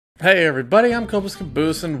Hey everybody, I'm Cobus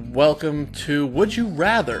Caboose and welcome to Would You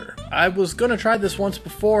Rather. I was gonna try this once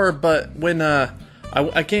before, but when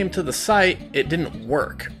I came to the site, it didn't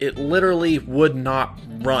work. It literally would not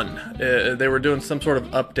run. They were doing some sort of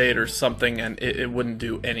update or something and it wouldn't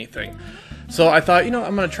do anything. So I thought, I'm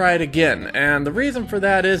gonna try it again. And the reason for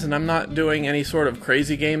that is, and I'm not doing any sort of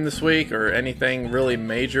crazy game this week or anything really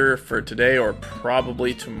major for today or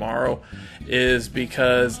probably tomorrow, is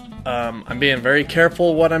because I'm being very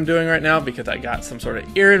careful what I'm doing right now because I got some sort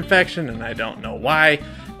of ear infection and I don't know why,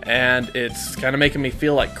 and it's kind of making me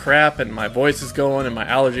feel like crap and my voice is going and my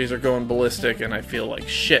allergies are going ballistic and I feel like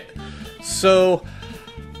shit. So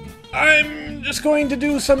I'm just going to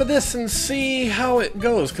do some of this and see how it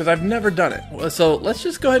goes because I've never done it. So let's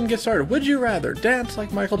just go ahead and get started. Would you rather dance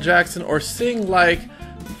like Michael Jackson or sing like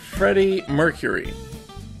Freddie Mercury?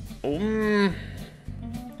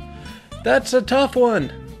 That's a tough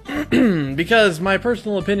one. Because my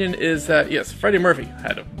personal opinion is that, yes, Freddie Mercury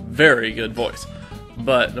had a very good voice.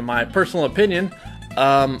 But my personal opinion,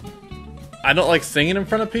 I don't like singing in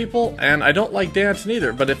front of people, and I don't like dancing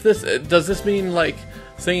either. But if does this mean like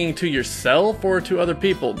singing to yourself or to other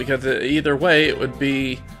people? Because either way, it would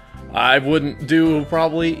be, I wouldn't do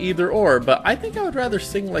probably either or. But I think I would rather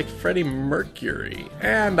sing like Freddie Mercury.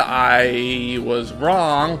 And I was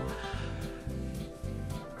wrong.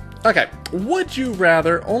 Okay, would you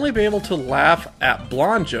rather only be able to laugh at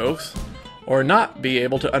blonde jokes or not be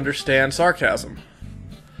able to understand sarcasm?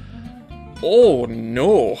 Oh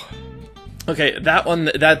no. Okay,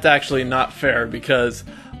 that's actually not fair because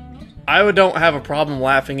I don't have a problem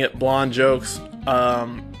laughing at blonde jokes.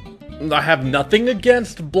 I have nothing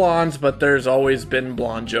against blondes, but there's always been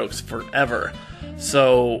blonde jokes forever.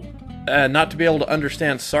 So, not to be able to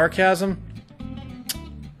understand sarcasm,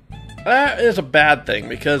 that is a bad thing,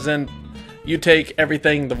 because then you take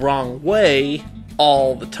everything the wrong way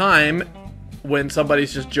all the time when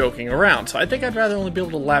somebody's just joking around. So I think I'd rather only be able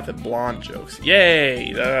to laugh at blonde jokes.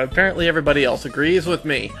 Yay! Apparently everybody else agrees with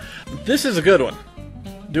me. This is a good one.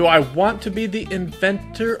 Do I want to be the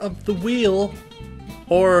inventor of the wheel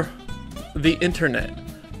or the internet?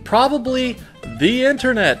 Probably the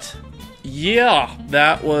internet. Yeah,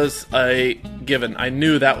 that was a given. I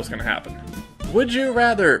knew that was going to happen. Would you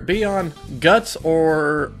rather be on Guts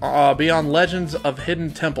or be on Legends of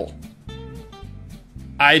Hidden Temple?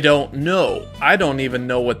 I don't know. I don't even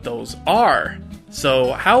know what those are.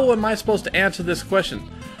 So how am I supposed to answer this question?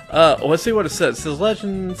 Let's see what it says. It says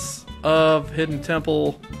Legends of Hidden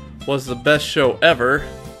Temple was the best show ever.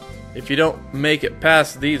 If you don't make it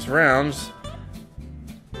past these rounds,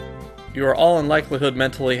 you are all in likelihood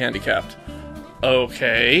mentally handicapped.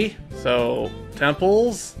 Okay, so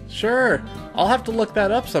temples? Sure. I'll have to look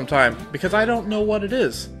that up sometime, because I don't know what it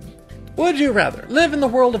is. Would you rather live in the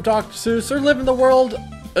world of Dr. Seuss or live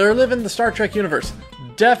in the Star Trek universe?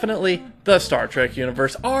 Definitely the Star Trek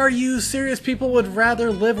universe. Are you serious? People would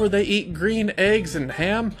rather live where they eat green eggs and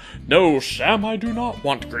ham? No, Sam, I do not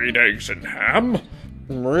want green eggs and ham.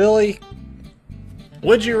 Really?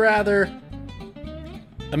 Would you rather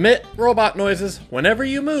emit robot noises whenever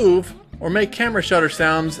you move or make camera shutter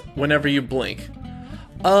sounds whenever you blink?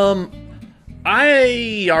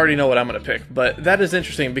 I already know what I'm going to pick, but that is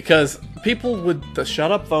interesting because people would, the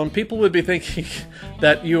shut up phone, people would be thinking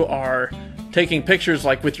that you are taking pictures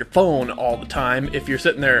like with your phone all the time if you're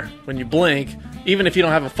sitting there when you blink. Even if you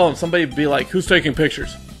don't have a phone, somebody would be like, who's taking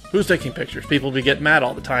pictures? Who's taking pictures? People would be getting mad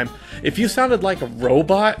all the time. If you sounded like a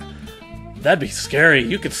robot, that'd be scary.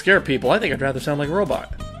 You could scare people. I think I'd rather sound like a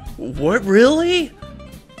robot. What, really?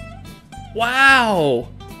 Wow.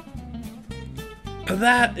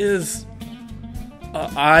 That is...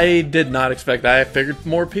 I did not expect that. I figured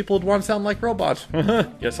more people would want to sound like robots.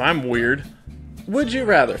 Yes, I'm weird. Would you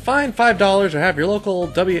rather find $5 or have your local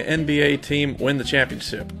WNBA team win the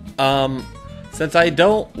championship? Since I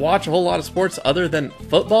don't watch a whole lot of sports other than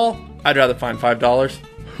football, I'd rather find $5.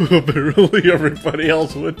 Apparently everybody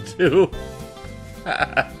else would too.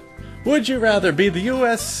 Would you rather be the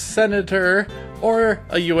U.S. Senator or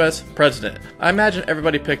a U.S. President? I imagine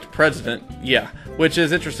everybody picked President, yeah, which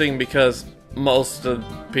is interesting because most of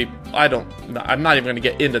people, I'm not even going to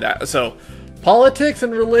get into that. So, politics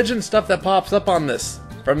and religion stuff that pops up on this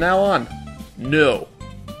from now on, no.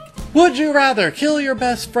 Would you rather kill your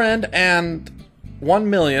best friend and 1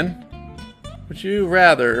 million? Would you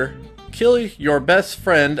rather kill your best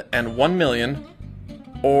friend and 1 million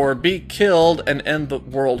or be killed and end the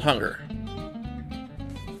world hunger?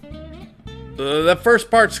 That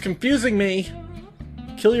first part's confusing me.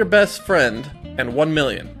 Kill your best friend and 1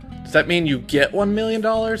 million. Does that mean you get $1 million?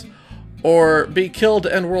 Or be killed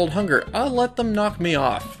to end world hunger? I'll let them knock me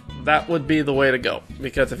off. that would be the way to go.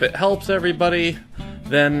 Because if it helps everybody,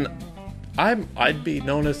 then I'd be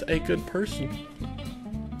known as a good person.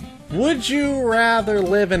 Would you rather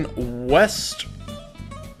live in West...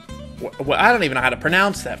 Well, I don't even know how to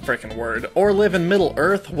pronounce that frickin' word. Or live in Middle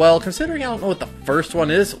Earth? Well, considering I don't know what the first one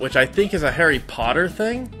is, which I think is a Harry Potter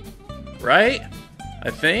thing, right? I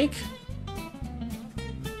think?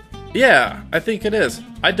 Yeah, I think it is.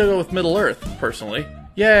 I'd go with Middle Earth, personally.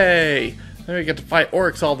 Yay! Then we get to fight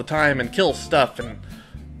orcs all the time and kill stuff and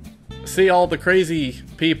see all the crazy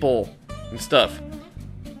people and stuff.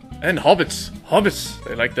 And hobbits. Hobbits,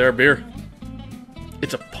 they like their beer.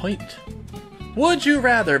 It's a pint. Would you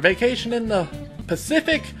rather vacation in the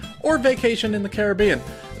Pacific or vacation in the Caribbean?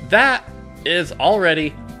 That is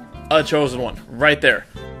already a chosen one, right there.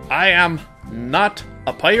 I am not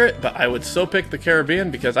a pirate, but I would so pick the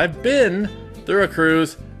Caribbean because I've been through a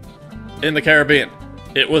cruise in the Caribbean.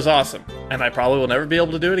 It was awesome, and I probably will never be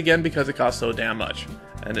able to do it again because it costs so damn much.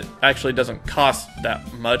 And it actually doesn't cost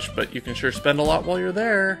that much, but you can sure spend a lot while you're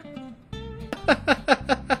there.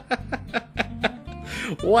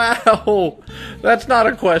 Wow, that's not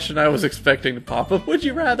a question I was expecting to pop up. Would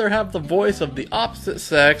you rather have the voice of the opposite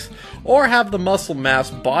sex or have the muscle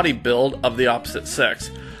mass body build of the opposite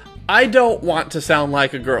sex? I don't want to sound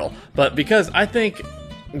like a girl, but because I think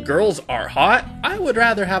girls are hot, I would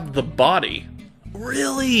rather have the body.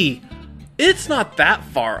 Really? It's not that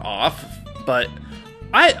far off, but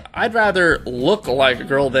I'd rather look like a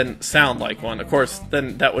girl than sound like one. Of course,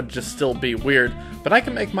 then that would just still be weird. But I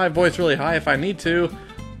can make my voice really high if I need to.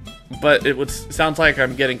 But it sounds like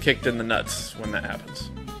I'm getting kicked in the nuts when that happens.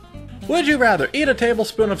 Would you rather eat a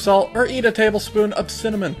tablespoon of salt or eat a tablespoon of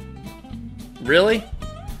cinnamon? Really?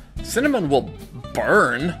 Cinnamon will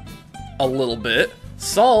burn a little bit.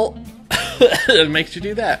 Salt, it makes you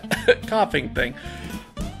do that coughing thing.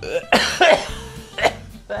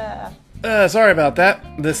 Sorry about that.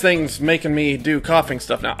 This thing's making me do coughing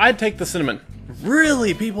stuff now. I'd take the cinnamon.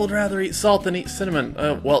 Really? People would rather eat salt than eat cinnamon.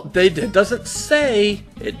 Well, it doesn't say,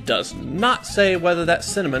 it does not say whether that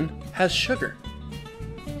cinnamon has sugar.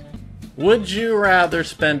 Would you rather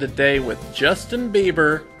spend a day with Justin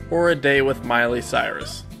Bieber or a day with Miley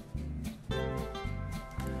Cyrus?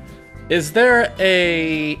 Is there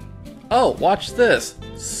a... Oh, watch this.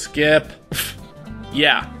 Skip.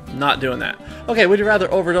 Yeah, not doing that. Okay, would you rather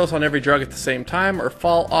overdose on every drug at the same time or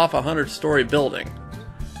fall off a 100-story building?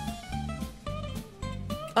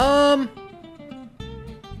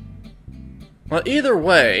 Well, either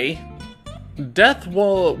way, death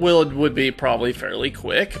would be probably fairly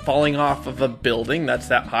quick. Falling off of a building that's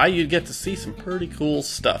that high, you'd get to see some pretty cool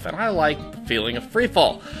stuff, and I like the feeling of free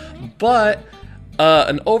fall. But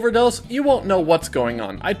an overdose, you won't know what's going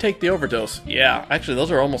on. I'd take the overdose. Yeah, actually,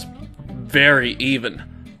 those are almost very even.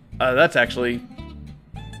 That's actually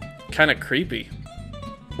kind of creepy.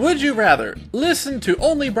 Would you rather listen to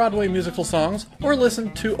only Broadway musical songs or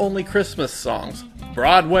listen to only Christmas songs?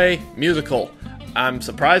 Broadway musical. I'm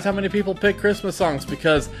surprised how many people pick Christmas songs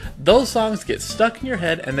because those songs get stuck in your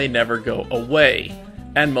head and they never go away.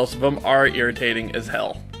 And most of them are irritating as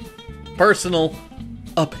hell. Personal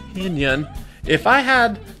opinion, if I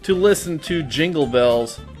had to listen to Jingle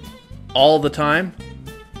Bells all the time,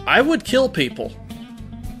 I would kill people.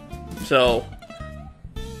 So,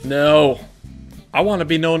 no. I want to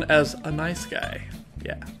be known as a nice guy.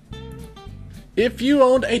 Yeah. If you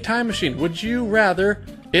owned a time machine, would you rather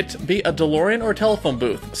it be a DeLorean or a telephone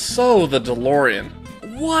booth? So, the DeLorean.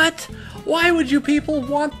 What? Why would you people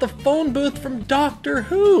want the phone booth from Doctor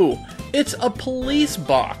Who? It's a police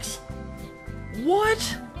box.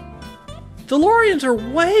 What? DeLoreans are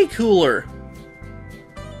way cooler.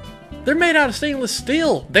 They're made out of stainless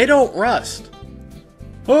steel. They don't rust.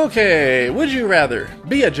 Okay, would you rather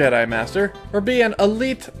be a Jedi Master or be an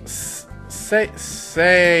elite Saiyan?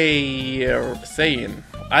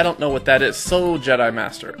 I don't know what that is. So Jedi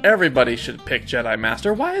Master. Everybody should pick Jedi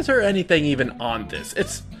Master. Why is there anything even on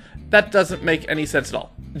this? That doesn't make any sense at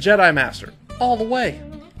all. Jedi Master. All the way.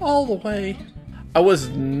 All the way. I was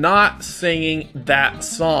not singing that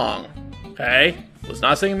song. Okay? Was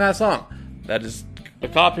not singing that song. That is a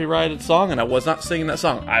copyrighted song and I was not singing that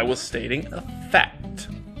song. I was stating a fact.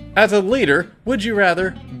 As a leader, would you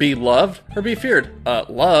rather be loved or be feared?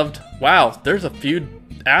 Loved? Wow, there's a few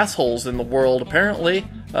assholes in the world apparently.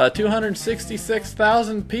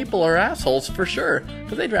 266,000 people are assholes for sure,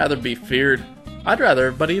 but they'd rather be feared. I'd rather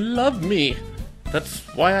everybody love me. That's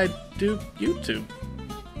why I do YouTube.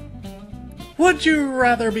 Would you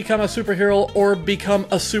rather become a superhero or become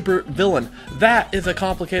a super villain? That is a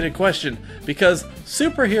complicated question because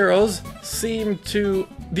superheroes seem to...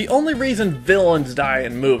 The only reason villains die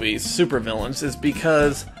in movies, supervillains, is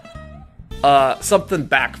because something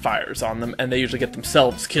backfires on them, and they usually get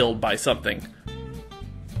themselves killed by something.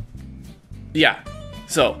 Yeah.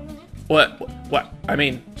 So, what? I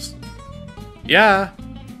mean, yeah,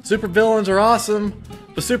 supervillains are awesome,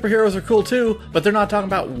 but superheroes are cool too, but they're not talking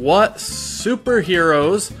about what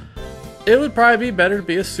superheroes. It would probably be better to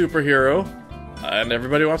be a superhero, and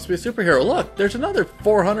everybody wants to be a superhero. Look, there's another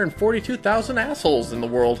 442,000 assholes in the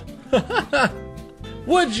world.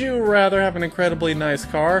 Would you rather have an incredibly nice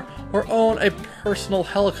car or own a personal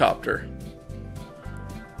helicopter?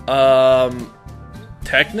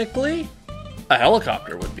 Technically, a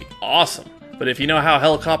helicopter would be awesome. But if you know how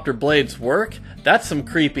helicopter blades work, that's some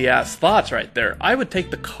creepy ass thoughts right there. I would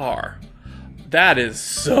take the car. That is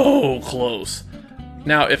so close.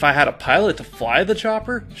 Now, if I had a pilot to fly the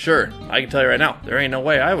chopper, sure, I can tell you right now, there ain't no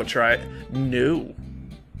way I would try it. No.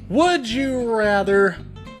 Would you rather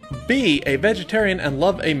be a vegetarian and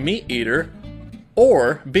love a meat eater,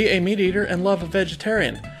 or be a meat eater and love a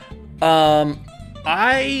vegetarian?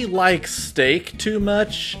 I like steak too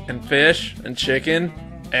much, and fish, and chicken,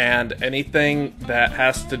 and anything that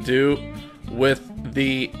has to do with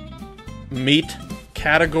the meat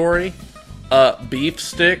category. Beef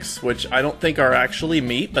sticks, which I don't think are actually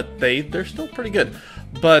meat, but they're still pretty good.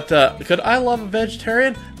 But could I love a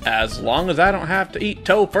vegetarian? As long as I don't have to eat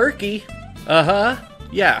tofurkey.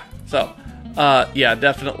 Yeah. So, yeah,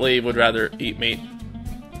 definitely would rather eat meat.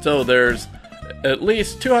 So there's at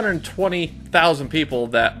least 220,000 people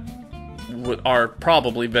that are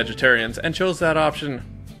probably vegetarians and chose that option.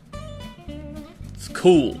 It's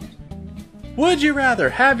cool. Would you rather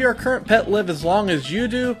have your current pet live as long as you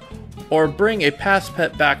do, or bring a past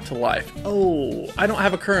pet back to life? Oh, I don't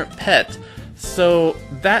have a current pet, so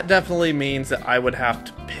that definitely means that I would have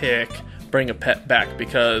to bring a pet back,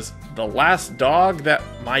 because the last dog that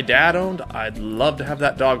my dad owned, I'd love to have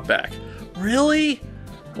that dog back. Really?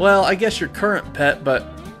 Well, I guess your current pet, but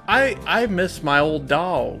I miss my old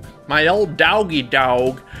dog. My old doggy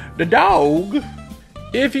dog. The dog.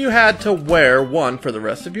 If you had to wear one for the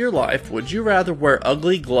rest of your life, would you rather wear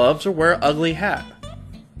ugly gloves or wear an ugly hat?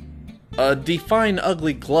 Define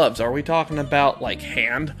ugly gloves. Are we talking about like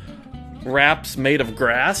hand wraps made of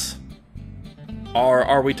grass? Or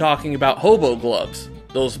are we talking about hobo gloves?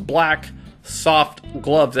 Those black, soft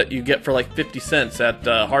gloves that you get for like 50 cents at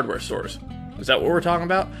hardware stores. Is that what we're talking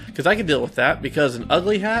about? Because I can deal with that, because an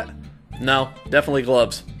ugly hat? No, definitely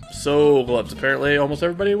gloves. So gloves. Apparently almost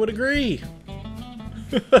everybody would agree.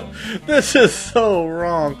 This is so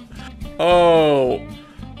wrong. Oh,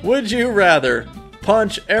 would you rather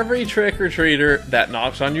punch every trick-or-treater that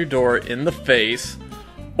knocks on your door in the face,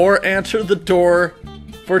 or answer the door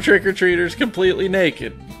for trick-or-treaters completely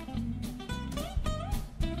naked?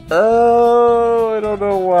 Oh, I don't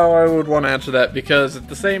know how I would want to answer that, because at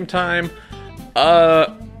the same time,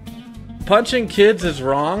 punching kids is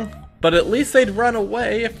wrong, but at least they'd run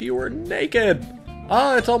away if you were naked.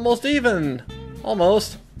 Ah, it's almost even.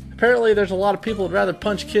 Almost. Apparently there's a lot of people who'd rather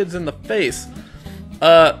punch kids in the face.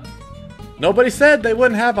 Nobody said they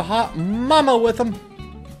wouldn't have a hot mama with them.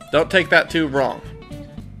 Don't take that too wrong.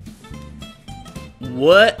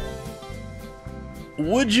 What?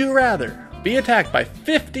 Would you rather be attacked by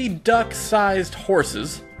 50 duck-sized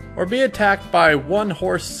horses, or be attacked by one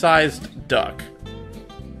horse-sized duck?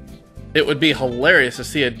 It would be hilarious to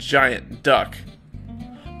see a giant duck,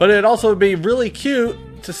 but it'd also be really cute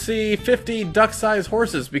to see 50 duck-sized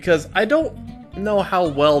horses, because I don't know how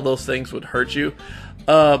well those things would hurt you,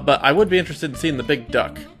 but I would be interested in seeing the big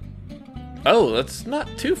duck. Oh, that's not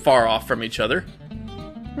too far off from each other.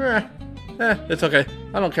 It's okay.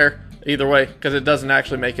 I don't care either way, because it doesn't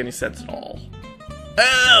actually make any sense at all.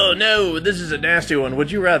 Oh no, this is a nasty one.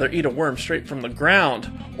 Would you rather eat a worm straight from the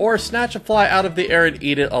ground, or snatch a fly out of the air and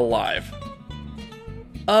eat it alive?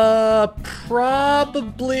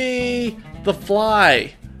 Probably the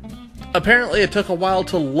fly. Apparently it took a while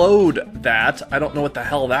to load that. I don't know what the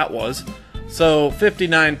hell that was. So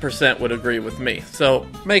 59% would agree with me. So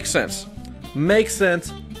makes sense. Makes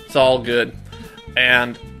sense. It's all good.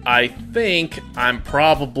 And I think I'm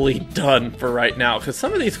probably done for right now, because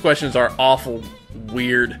some of these questions are awful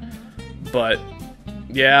weird. But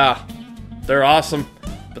yeah, they're awesome,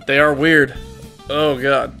 but they are weird. Oh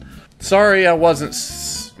god. Sorry I wasn't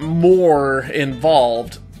more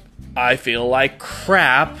involved. I feel like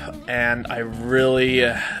crap, and I really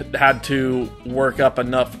had to work up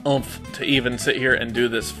enough oomph to even sit here and do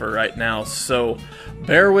this for right now. So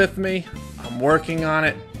bear with me. I'm working on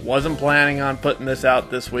it. Wasn't planning on putting this out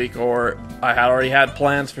this week, or I had already had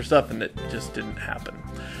plans for stuff and it just didn't happen.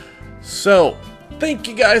 So thank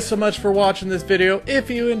you guys so much for watching this video. If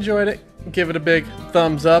you enjoyed it, give it a big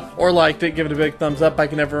thumbs up, or liked it, give it a big thumbs up. I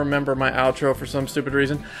can never remember my outro for some stupid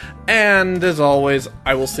reason. And as always,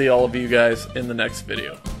 I will see all of you guys in the next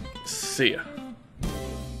video. See ya.